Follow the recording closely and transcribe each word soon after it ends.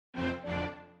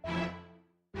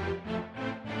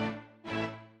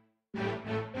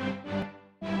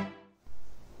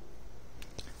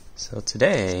So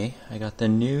today I got the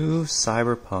new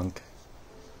CyberPunk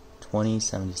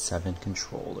 2077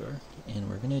 controller, and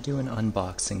we're gonna do an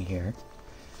unboxing here.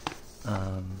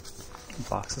 The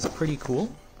box is pretty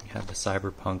cool. You have the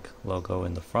CyberPunk logo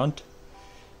in the front,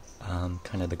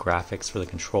 kind of the graphics for the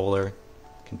controller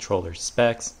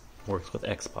specs, works with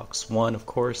Xbox One of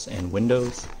course, and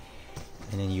Windows,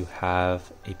 and then you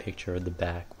have a picture of the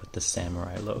back with the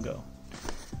samurai logo.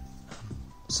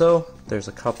 So there's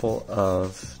a couple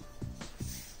of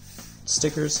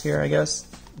stickers here, I guess,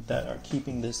 that are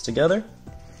keeping this together,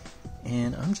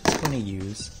 and I'm just going to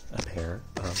use a pair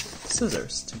of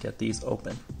scissors to get these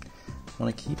open. I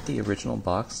want to keep the original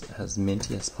box as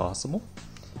minty as possible,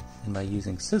 and by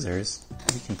using scissors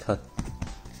we can cut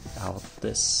out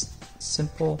this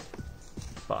simple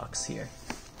box here.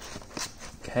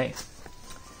 Okay,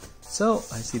 so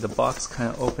I see the box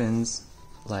kind of opens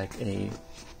like a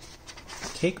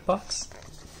cake box.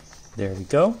 There we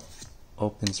go.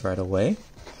 Opens right away.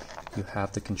 You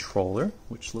have the controller,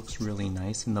 which looks really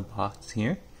nice in the box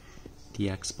here. The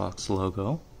Xbox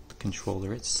logo, the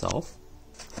controller itself.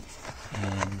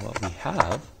 And what we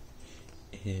have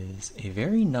is a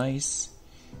very nice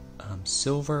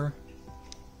silver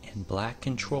and black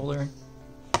controller.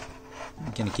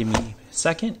 You're gonna give me a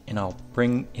second and I'll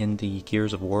bring in the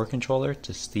Gears of War controller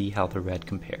to see how the red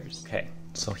compares. Okay,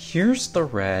 so here's the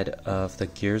red of the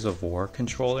Gears of War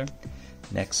controller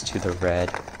next to the red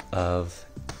of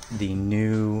the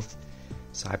new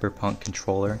CyberPunk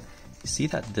controller. You see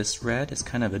that this red is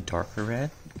kind of a darker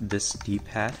red. This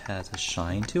D-pad has a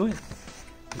shine to it.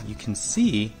 But you can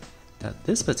see that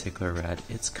this particular red,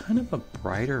 it's kind of a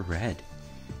brighter red,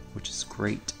 which is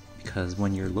great because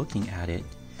when you're looking at it,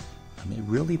 it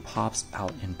really pops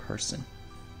out in person.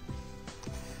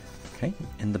 Okay,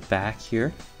 in the back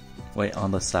here, wait,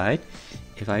 on the side,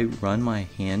 if I run my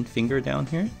hand finger down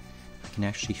here, I can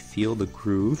actually feel the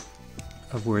groove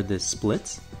of where this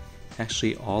splits.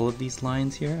 Actually, all of these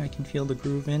lines here I can feel the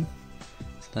groove in,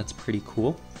 so that's pretty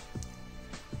cool.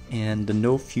 And the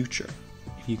no future,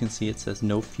 if you can see, it says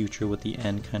no future with the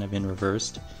N kind of in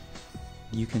reversed.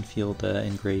 You can feel the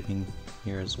engraving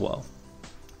here as well.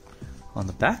 On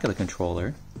the back of the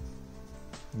controller,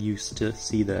 you still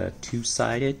see the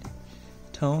two-sided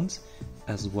tones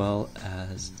as well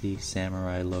as the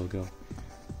samurai logo.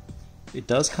 It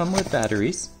does come with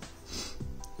batteries,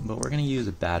 but we're going to use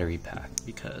a battery pack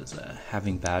because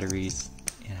having batteries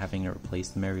and having to replace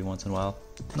them every once in a while,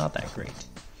 not that great.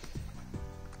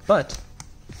 But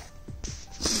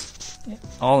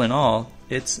all in all,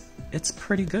 it's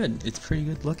pretty good. It's pretty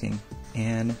good looking,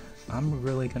 and I'm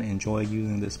really going to enjoy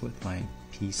using this with my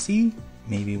PC,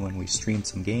 maybe when we stream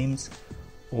some games,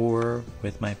 or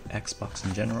with my Xbox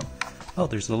in general. Oh,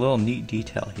 there's a little neat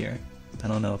detail here. I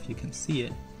don't know if you can see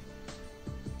it,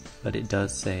 but it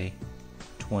does say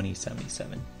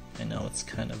 2077. I know it's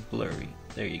kind of blurry.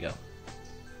 There you go.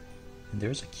 And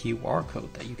there's a QR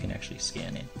code that you can actually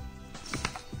scan in.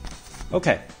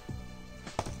 Okay,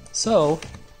 so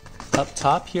up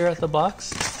top here at the box,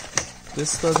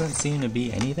 this doesn't seem to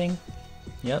be anything.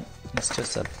 Yep, it's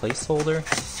just a placeholder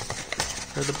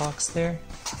for the box there.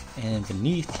 And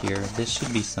beneath here, this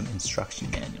should be some instruction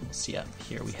manuals. Yep,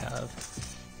 here we have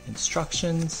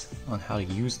instructions on how to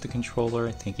use the controller.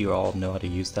 I think you all know how to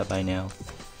use that by now.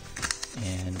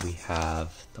 And we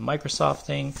have the Microsoft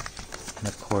thing, and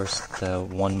of course the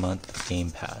 1 month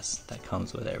Game Pass that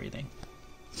comes with everything.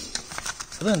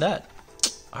 Other than that,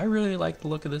 I really like the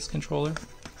look of this controller.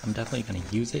 I'm definitely going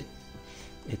to use it.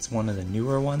 It's one of the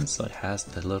newer ones, so it has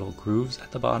the little grooves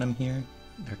at the bottom here.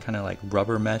 They're kind of like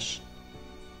rubber mesh,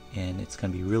 and it's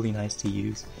going to be really nice to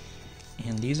use.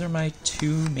 And these are my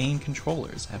two main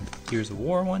controllers. I have the Gears of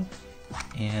War one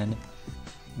and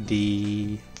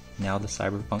now the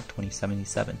CyberPunk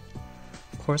 2077.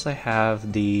 Of course I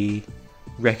have the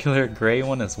regular gray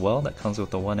one as well that comes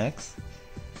with the One X,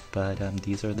 but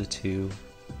these are the two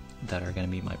that are going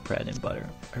to be my bread and butter.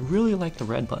 I really like the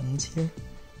red buttons here.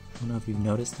 I don't know if you've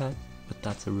noticed that, but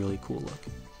that's a really cool look.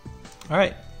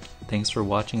 Alright, thanks for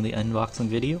watching the unboxing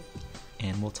video,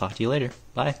 and we'll talk to you later.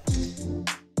 Bye!